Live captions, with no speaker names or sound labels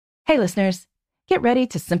Hey listeners, get ready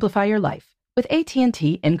to simplify your life with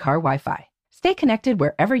AT&T in-car Wi-Fi. Stay connected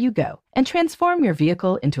wherever you go and transform your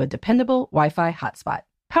vehicle into a dependable Wi-Fi hotspot.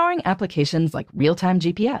 Powering applications like real-time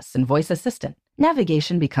GPS and voice assistant,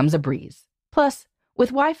 navigation becomes a breeze. Plus,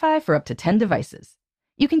 with Wi-Fi for up to 10 devices,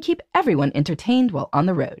 you can keep everyone entertained while on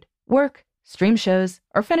the road, work, stream shows,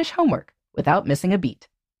 or finish homework without missing a beat.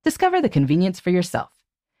 Discover the convenience for yourself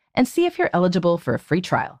and see if you're eligible for a free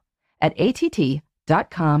trial at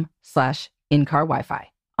att.com/in-car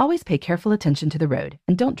Wi-Fi. Always pay careful attention to the road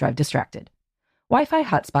and don't drive distracted. Wi-Fi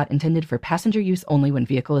hotspot intended for passenger use only when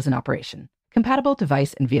vehicle is in operation. Compatible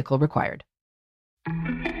device and vehicle required.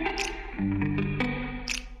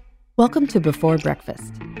 Welcome to Before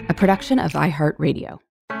Breakfast, a production of iHeartRadio.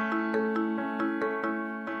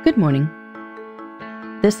 Good morning.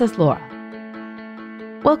 This is Laura.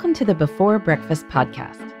 Welcome to the Before Breakfast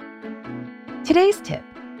podcast. Today's tip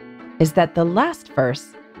is that the last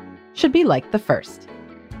verse should be like the first.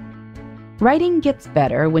 Writing gets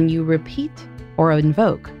better when you repeat or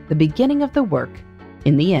invoke the beginning of the work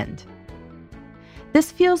in the end.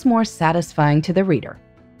 This feels more satisfying to the reader,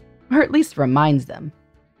 or at least reminds them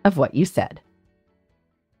of what you said.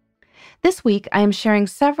 This week, I am sharing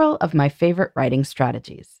several of my favorite writing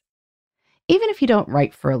strategies. Even if you don't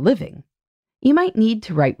write for a living, you might need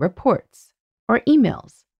to write reports, or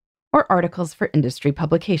emails, or articles for industry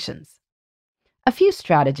publications. A few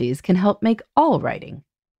strategies can help make all writing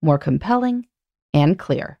more compelling and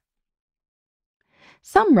clear.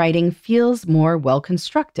 Some writing feels more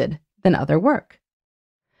well-constructed than other work.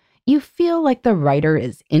 You feel like the writer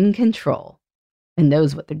is in control and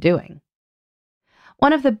knows what they're doing.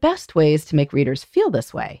 One of the best ways to make readers feel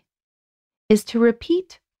this way is to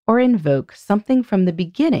repeat or invoke something from the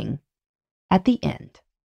beginning at the end.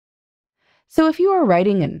 So if you are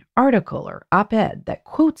writing an article or op-ed that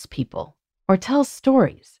quotes people or tells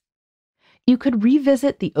stories, you could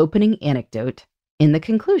revisit the opening anecdote in the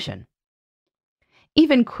conclusion.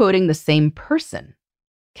 Even quoting the same person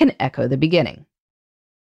can echo the beginning.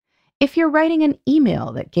 If you're writing an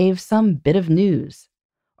email that gave some bit of news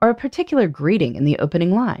or a particular greeting in the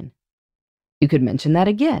opening line, you could mention that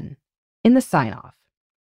again in the sign-off.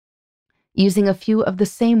 Using a few of the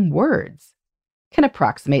same words can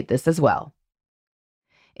approximate this as well.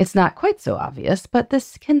 It's not quite so obvious, but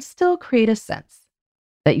this can still create a sense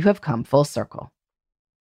that you have come full circle.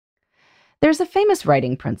 There's a famous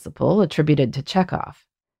writing principle attributed to Chekhov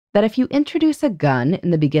that if you introduce a gun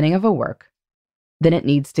in the beginning of a work, then it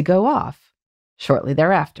needs to go off shortly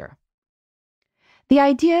thereafter. The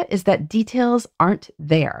idea is that details aren't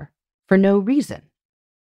there for no reason.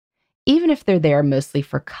 Even if they're there mostly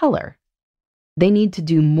for color, they need to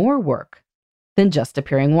do more work than just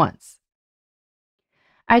appearing once.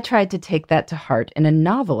 I tried to take that to heart in a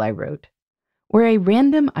novel I wrote, where a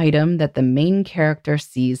random item that the main character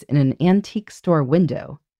sees in an antique store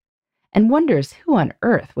window and wonders who on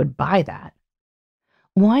earth would buy that,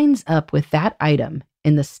 winds up with that item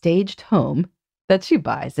in the staged home that she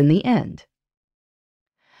buys in the end.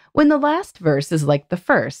 When the last verse is like the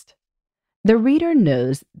first, the reader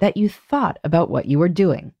knows that you thought about what you were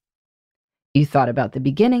doing. You thought about the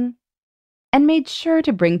beginning and made sure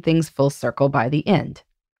to bring things full circle by the end.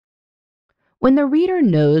 When the reader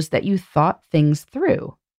knows that you thought things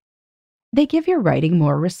through, they give your writing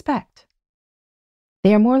more respect.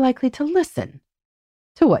 They are more likely to listen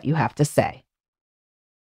to what you have to say.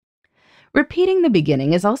 Repeating the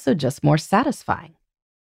beginning is also just more satisfying,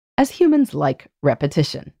 as humans like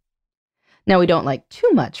repetition. Now, we don't like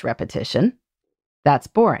too much repetition. That's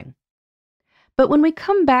boring. But when we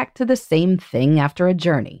come back to the same thing after a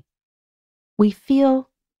journey, we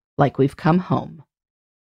feel like we've come home.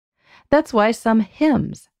 That's why some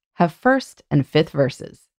hymns have first and fifth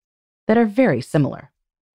verses that are very similar.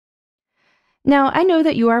 Now, I know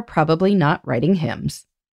that you are probably not writing hymns,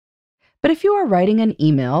 but if you are writing an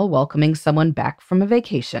email welcoming someone back from a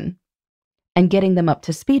vacation and getting them up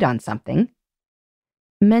to speed on something,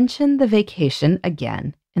 mention the vacation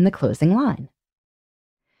again in the closing line.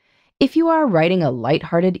 If you are writing a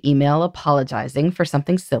lighthearted email apologizing for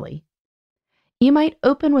something silly, you might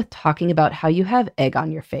open with talking about how you have egg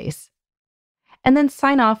on your face, and then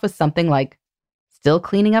sign off with something like, "Still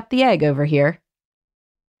cleaning up the egg over here."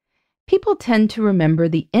 People tend to remember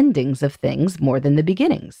the endings of things more than the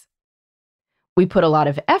beginnings. We put a lot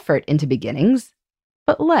of effort into beginnings,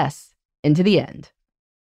 but less into the end.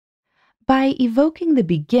 By evoking the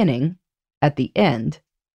beginning at the end,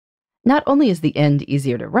 not only is the end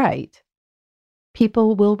easier to write,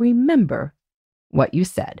 people will remember what you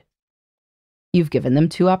said. You've given them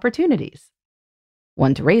two opportunities,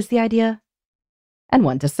 one to raise the idea and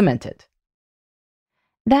one to cement it.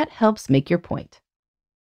 That helps make your point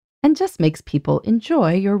and just makes people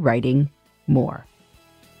enjoy your writing more.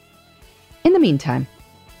 In the meantime,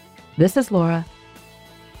 this is Laura.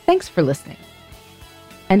 Thanks for listening.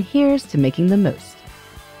 And here's to making the most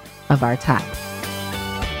of our time.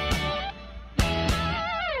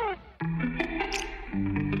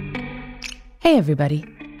 Hey everybody,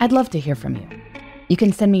 I'd love to hear from you. You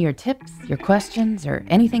can send me your tips, your questions, or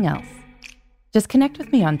anything else. Just connect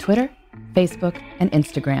with me on Twitter, Facebook, and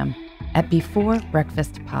Instagram at Before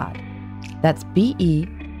Breakfast Pod. That's BE,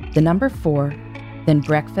 the number 4, then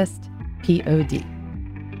breakfast, POD.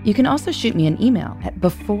 You can also shoot me an email at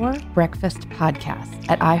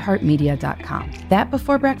beforebreakfastpodcast@iheartmedia.com. That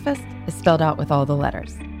Before Breakfast is spelled out with all the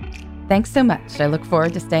letters. Thanks so much. I look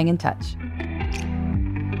forward to staying in touch.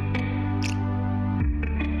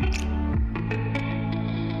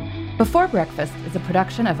 Before Breakfast is a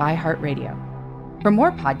production of iHeartRadio. For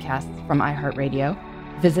more podcasts from iHeartRadio,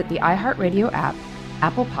 visit the iHeartRadio app,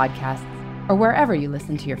 Apple Podcasts, or wherever you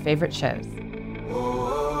listen to your favorite shows.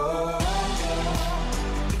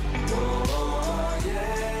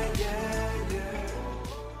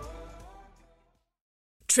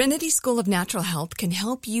 Trinity School of Natural Health can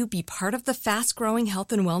help you be part of the fast-growing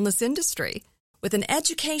health and wellness industry. With an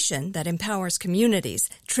education that empowers communities,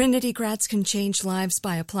 Trinity grads can change lives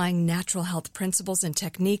by applying natural health principles and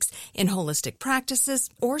techniques in holistic practices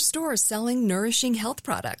or stores selling nourishing health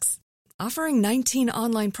products. Offering 19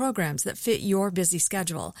 online programs that fit your busy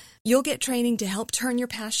schedule, you'll get training to help turn your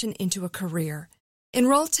passion into a career.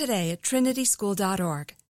 Enroll today at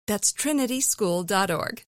trinityschool.org. That's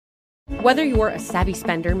trinityschool.org. Whether you're a savvy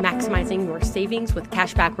spender maximizing your savings with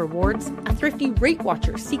cashback rewards, a thrifty rate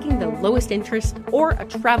watcher seeking the lowest interest, or a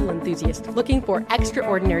travel enthusiast looking for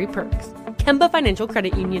extraordinary perks, Kemba Financial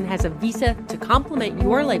Credit Union has a visa to complement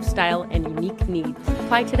your lifestyle and unique needs.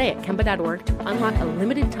 Apply today at Kemba.org to unlock a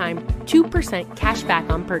limited-time 2% cash back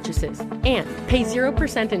on purchases and pay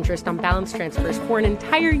 0% interest on balance transfers for an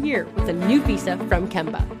entire year with a new visa from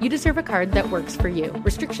Kemba. You deserve a card that works for you.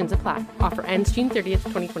 Restrictions apply. Offer ends June 30th,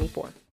 2024.